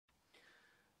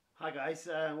Hi guys,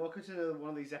 welcome to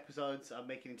one of these episodes I'm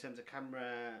making in terms of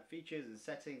camera features and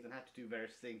settings and how to do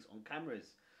various things on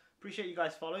cameras. Appreciate you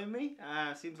guys following me.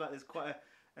 Seems like there's quite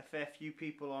a fair few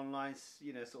people online,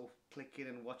 you know, sort of clicking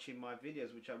and watching my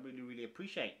videos, which I really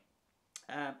appreciate.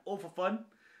 All for fun,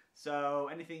 so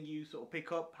anything you sort of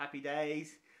pick up, happy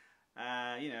days.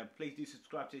 You know, please do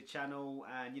subscribe to the channel,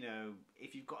 and you know,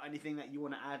 if you've got anything that you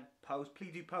want to add,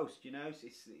 please do post. You know,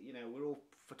 it's you know, we're all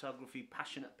photography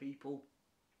passionate people.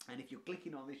 And if you're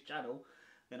clicking on this channel,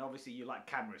 then obviously you like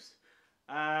cameras.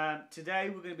 Today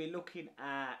we're going to be looking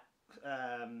at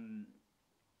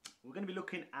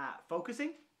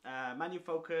focusing, manual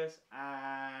focus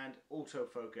and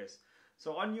autofocus.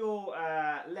 So on your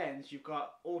lens, you've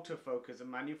got autofocus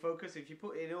and manual focus. If you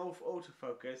put in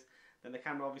autofocus, then the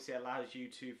camera obviously allows you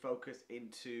to focus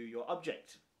into your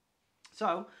object.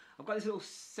 So I've got this little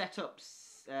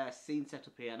scene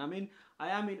setup here, and I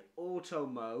am in auto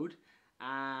mode.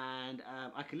 And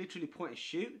I can literally point and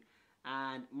shoot,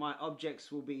 and my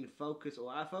objects will be in focus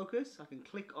or out of focus. I can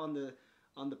click on the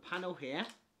panel here,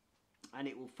 and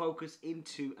it will focus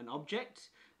into an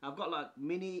object. Now I've got like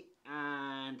mini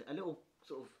and a little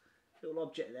sort of little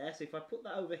object there. So if I put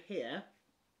that over here,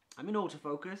 I'm in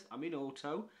autofocus, I'm in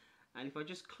auto, and if I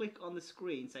just click on the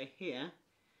screen, say here,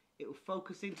 it will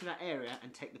focus into that area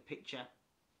and take the picture.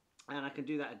 And I can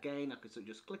do that again. I can sort of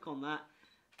just click on that,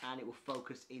 and it will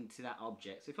focus into that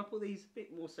object. So if I put these a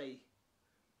bit more, say,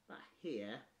 about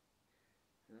here,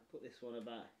 and I put this one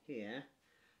about here,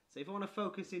 so if I want to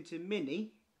focus into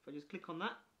mini, if I just click on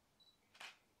that,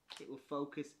 it will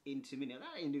focus into mini. Now,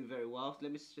 that didn't do very well, so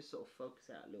let me just sort of focus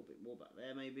out a little bit more back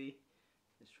there maybe.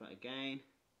 Let's try it again.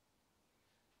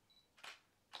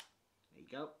 There you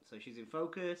go, so she's in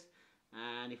focus,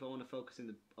 and if I want to focus in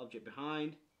the object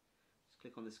behind, just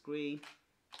click on the screen,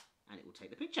 and it will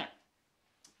take the picture.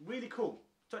 Really cool,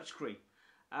 touchscreen.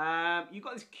 You've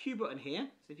got this Q button here,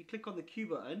 so if you click on the Q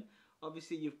button,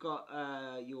 obviously you've got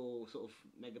your sort of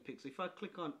megapixel. If I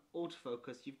click on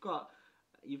autofocus, you've got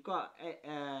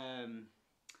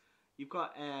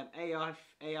AI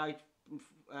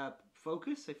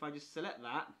focus. So if I just select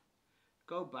that,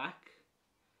 go back,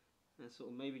 and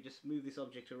sort of maybe just move this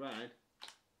object around.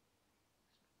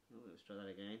 Oh, let's try that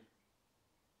again.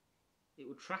 It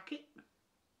will track it.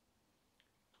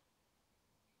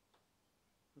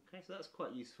 Okay, so that's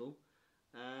quite useful.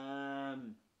 If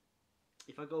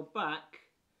I go back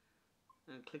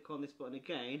and click on this button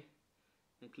again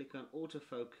and click on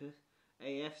autofocus,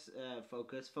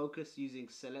 focus using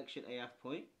selection AF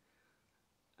point,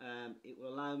 it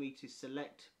will allow me to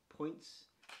select points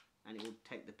and it will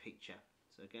take the picture.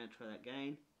 So again, try that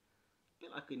again. A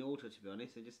bit like in auto, to be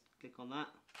honest. So just click on that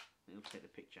and it will take the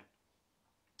picture.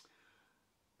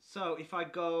 So if I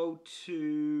go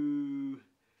to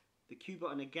the Q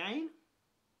button again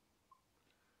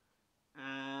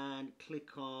and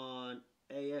click on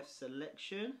AF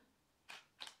selection,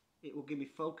 it will give me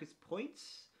focus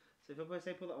points. So if I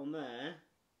say put that on there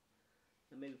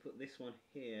and maybe put this one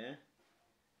here,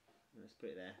 let's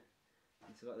put it there.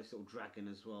 It's got this little dragon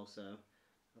as well, so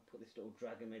I'll put this little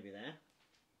dragon maybe there.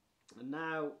 And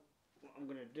now what I'm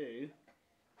going to do,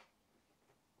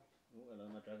 oh hello,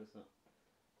 my dragon's not,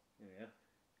 there we go.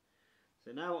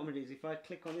 So now what I'm going to do is if I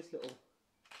click on this little,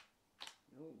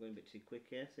 oh, I'm going a bit too quick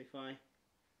here, so if I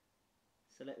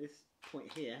select this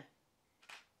point here,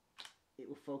 it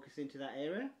will focus into that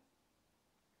area.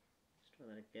 Let's try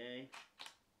that again.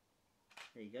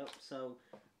 There you go. So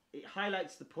it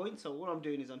highlights the points, so what I'm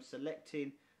doing is I'm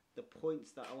selecting the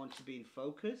points that I want to be in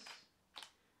focus,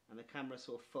 and the camera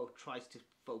sort of tries to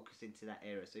focus into that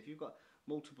area. So if you've got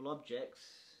multiple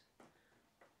objects,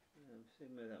 so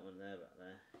move that one there, back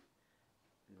there.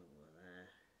 Over there,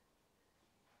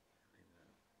 maybe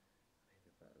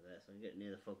about there, so I can get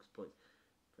near the focus points.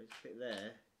 If I just click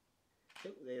there,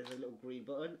 oh, there's a little green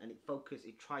button, and it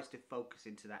tries to focus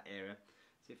into that area.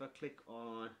 So if I click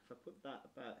on, if I put that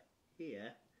about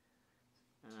here,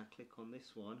 and I click on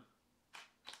this one,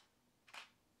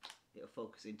 it'll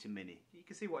focus into mini. You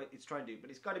can see what it's trying to do, but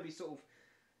it's got to be sort of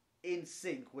in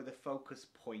sync with a focus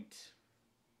point.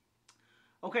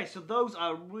 Okay, so those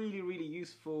are really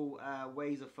useful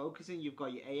ways of focusing. You've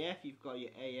got your AF, you've got your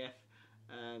AF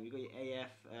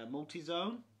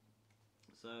multi-zone.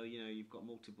 So you know you've got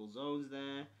multiple zones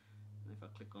there. And if I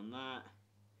click on that,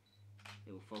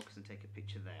 it will focus and take a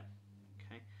picture there.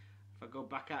 Okay. If I go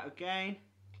back out again,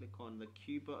 click on the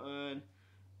Q button.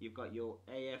 You've got your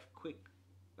AF quick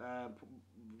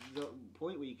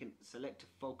point where you can select a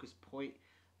focus point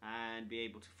and be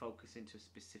able to focus into a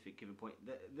specific given point.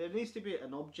 There needs to be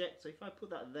an object, so if I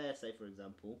put that there, say for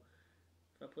example,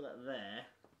 if I put that there,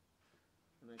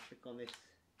 and then click on this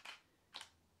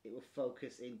it will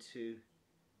focus into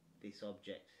this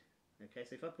object. Okay,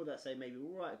 so if I put that, say, maybe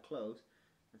right close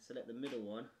and select the middle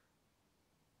one,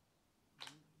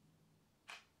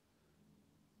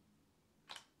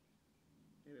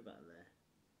 maybe about there,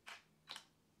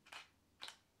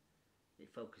 it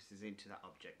focuses into that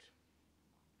object.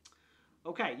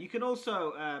 Okay, you can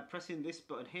also, pressing this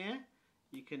button here,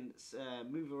 you can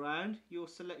move around your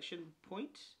selection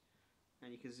point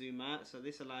and you can zoom out. So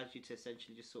this allows you to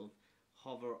essentially just sort of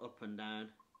hover up and down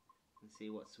and see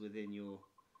what's within your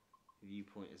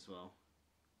viewpoint as well.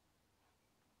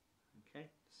 Okay,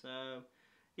 so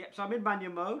yep, so I'm in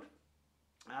manual mode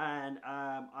and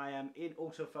I am in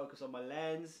autofocus on my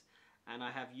lens, and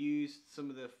I have used some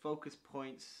of the focus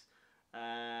points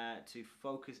to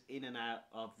focus in and out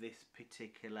of this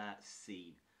particular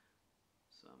scene.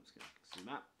 So I'm just going to zoom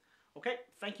out. Okay,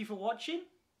 thank you for watching.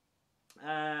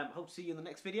 Hope to see you in the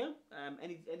next video.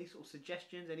 Any sort of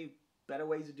suggestions, any better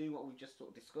ways of doing what we've just sort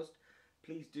of discussed,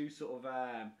 please do sort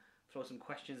of throw some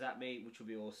questions at me, which will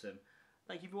be awesome.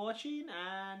 Thank you for watching,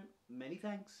 and many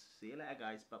thanks. See you later,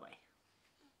 guys. Bye bye.